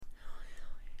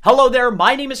Hello there,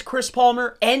 my name is Chris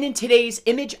Palmer, and in today's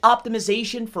image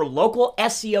optimization for local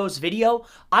SEOs video,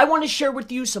 I want to share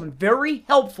with you some very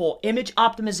helpful image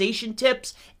optimization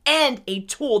tips and a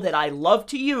tool that I love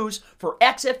to use for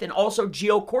EXIF and also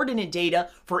geo-coordinate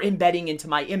data for embedding into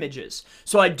my images.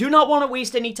 So I do not want to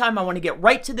waste any time. I want to get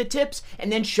right to the tips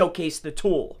and then showcase the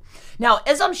tool. Now,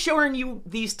 as I'm showing you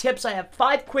these tips, I have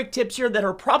 5 quick tips here that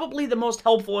are probably the most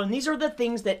helpful, and these are the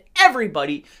things that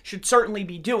everybody should certainly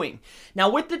be doing. Now,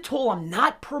 with the tool, I'm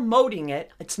not promoting it.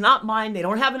 It's not mine. They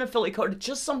don't have an affiliate code. It's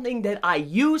just something that I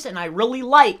use and I really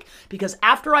like, because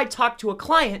after I talked to a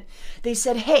client, they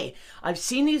said, hey, I've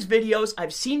seen these videos,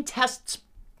 I've seen tests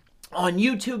on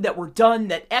YouTube that were done,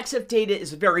 that EXIF data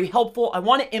is very helpful. I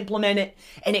want to implement it,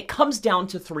 and it comes down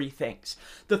to 3 things.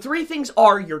 The 3 things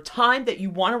are your time that you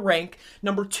want to rank,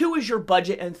 number 2 is your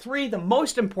budget, and 3, the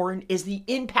most important, is the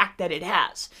impact that it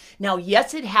has. Now,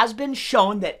 yes, it has been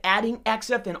shown that adding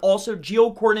EXIF and also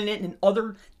geo-coordinate and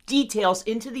other details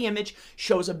into the image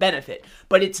shows a benefit,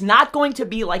 but it's not going to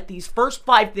be like these first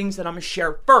 5 things that I'm going to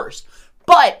share first.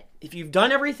 But if you've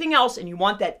done everything else and you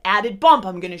want that added bump,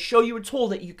 I'm going to show you a tool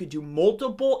that you could do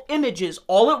multiple images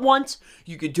all at once.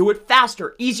 You could do it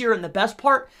faster, easier, and the best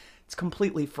part, it's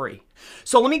completely free.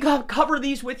 So let me cover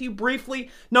these with you briefly.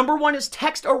 Number 1 is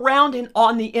text around and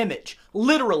on the image.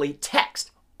 Literally, text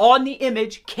on the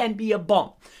image can be a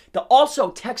bump.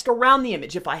 Also, text around the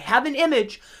image. If I have an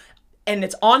image and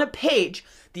it's on a page,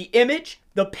 the image,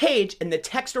 the page, and the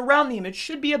text around the image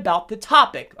should be about the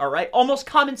topic, all right? Almost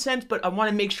common sense, but I want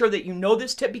to make sure that you know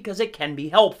this tip because it can be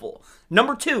helpful.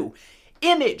 Number 2,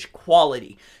 image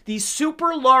quality. These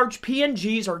super large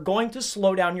PNGs are going to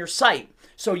slow down your site.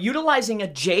 So utilizing a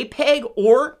JPEG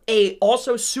or a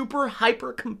also super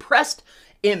hyper compressed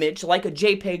image like a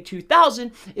JPEG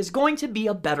 2000 is going to be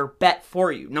a better bet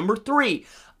for you. Number 3,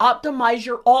 optimize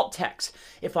your alt text.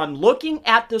 If I'm looking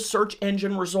at the search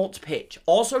engine results page,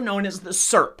 also known as the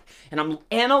SERP, and I'm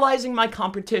analyzing my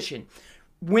competition,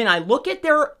 when I look at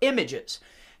their images,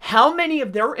 how many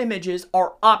of their images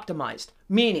are optimized?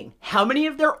 Meaning, how many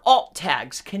of their alt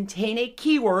tags contain a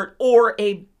keyword or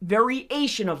a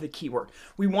variation of the keyword?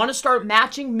 We want to start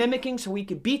matching, mimicking so we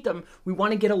can beat them. We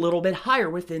want to get a little bit higher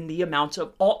within the amounts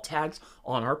of alt tags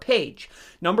on our page.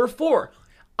 Number 4,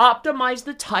 optimize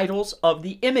the titles of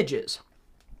the images.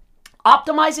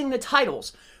 Optimizing the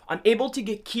titles, I'm able to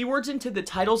get keywords into the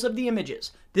titles of the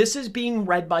images. This is being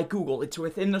read by Google. It's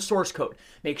within the source code.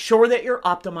 Make sure that you're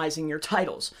optimizing your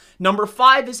titles. Number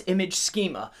 5 is image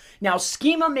schema. Now,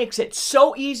 schema makes it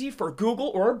so easy for Google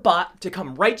or a bot to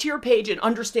come right to your page and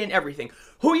understand everything.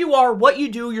 Who you are, what you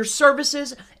do, your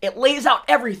services. It lays out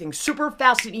everything super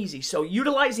fast and easy. So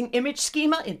utilizing image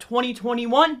schema in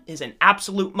 2021 is an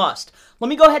absolute must. Let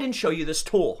me go ahead and show you this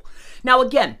tool. Now,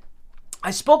 again,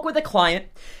 I spoke with a client,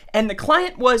 and the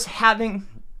client was having,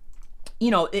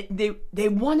 they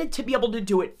wanted to be able to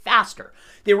do it faster.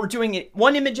 They were doing it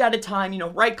one image at a time,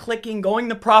 right-clicking, going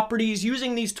to properties,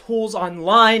 using these tools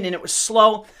online, and it was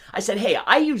slow. I said, hey,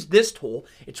 I use this tool.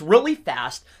 It's really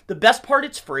fast. The best part,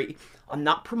 it's free. I'm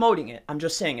not promoting it. I'm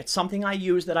just saying it's something I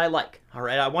use that I like. All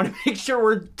right, I want to make sure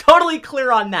we're totally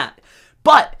clear on that.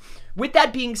 But with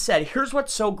that being said, here's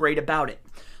what's so great about it.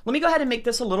 Let me go ahead and make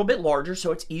this a little bit larger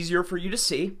so it's easier for you to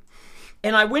see.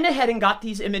 And I went ahead and got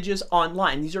these images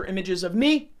online. These are images of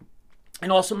me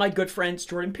and also my good friends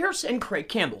Jordan Pierce and Craig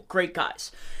Campbell. Great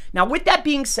guys. Now, with that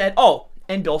being said,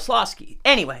 and Bill Slosky.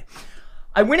 Anyway,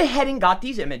 I went ahead and got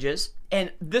these images,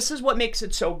 and this is what makes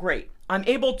it so great. I'm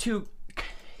able to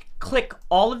click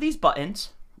all of these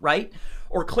buttons, right?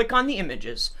 Or click on the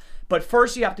images. But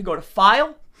first, you have to go to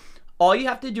File. All you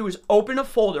have to do is open a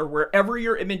folder wherever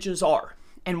your images are.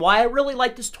 And why I really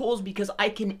like this tool is because I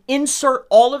can insert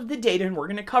all of the data, and we're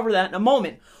going to cover that in a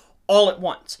moment, all at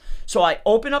once. So I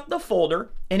open up the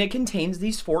folder, and it contains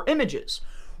these 4 images.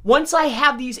 Once I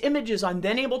have these images, I'm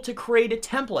then able to create a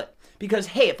template. Because,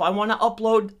 hey, if I want to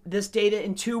upload this data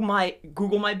into my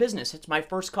Google My Business, it's my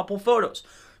first couple photos.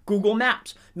 Google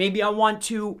Maps. Maybe I want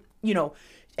to,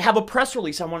 have a press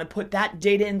release. I want to put that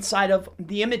data inside of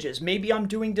the images. Maybe I'm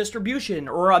doing distribution,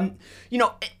 or I'm,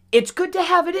 it's good to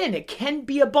have it in. It can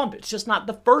be a bump. It's just not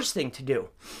the first thing to do.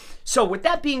 So with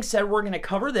that being said, we're going to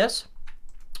cover this.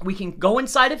 We can go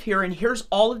inside of here, and here's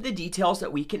all of the details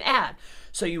that we can add.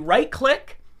 So you right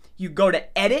click, you go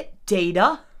to edit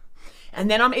data, and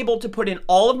then I'm able to put in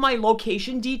all of my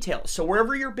location details. So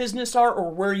wherever your business are, or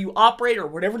where you operate, or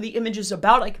whatever the image is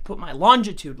about, I can put my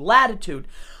longitude, latitude.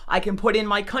 I can put in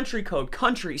my country code,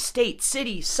 country, state,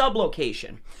 city,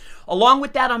 sublocation. Along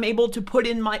with that, I'm able to put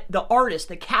in the artist,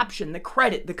 the caption, the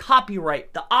credit, the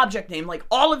copyright, the object name, like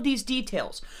all of these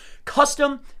details.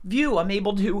 Custom view, I'm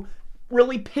able to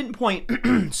really pinpoint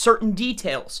certain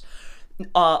details.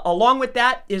 Along with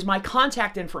that is my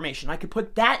contact information. I could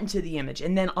put that into the image.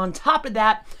 And then on top of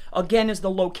that, again, is the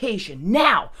location.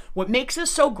 Now, what makes this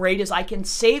so great is I can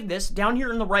save this down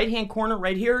here in the right-hand corner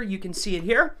right here. You can see it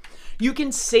here. You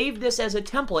can save this as a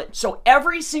template. So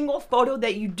every single photo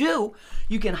that you do,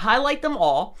 you can highlight them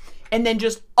all and then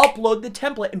just upload the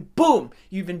template and boom,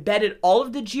 you've embedded all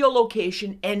of the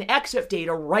geolocation and EXIF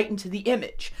data right into the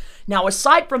image. Now,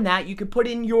 aside from that, you can put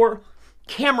in your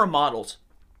camera models,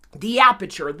 the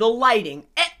aperture, the lighting,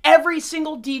 every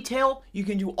single detail. You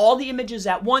can do all the images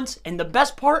at once, and the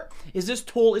best part is this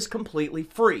tool is completely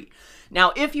free.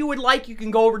 Now, if you would like, you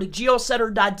can go over to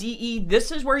geosetter.de.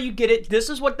 This is where you get it. This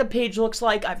is what the page looks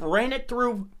like. I've ran it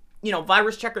through,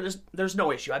 Virus Checker. There's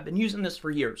no issue. I've been using this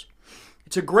for years.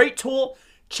 It's a great tool.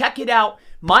 Check it out.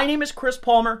 My name is Chris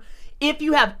Palmer. If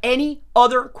you have any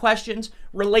other questions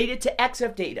related to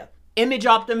EXIF data, image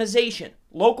optimization,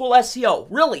 local SEO,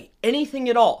 really anything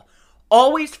at all,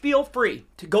 always feel free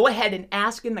to go ahead and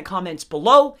ask in the comments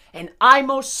below, and I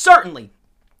most certainly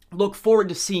look forward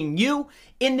to seeing you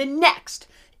in the next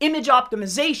image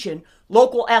optimization,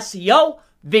 local SEO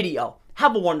video.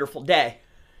 Have a wonderful day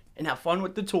and have fun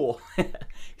with the tool.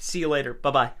 See you later.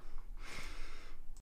 Bye-bye.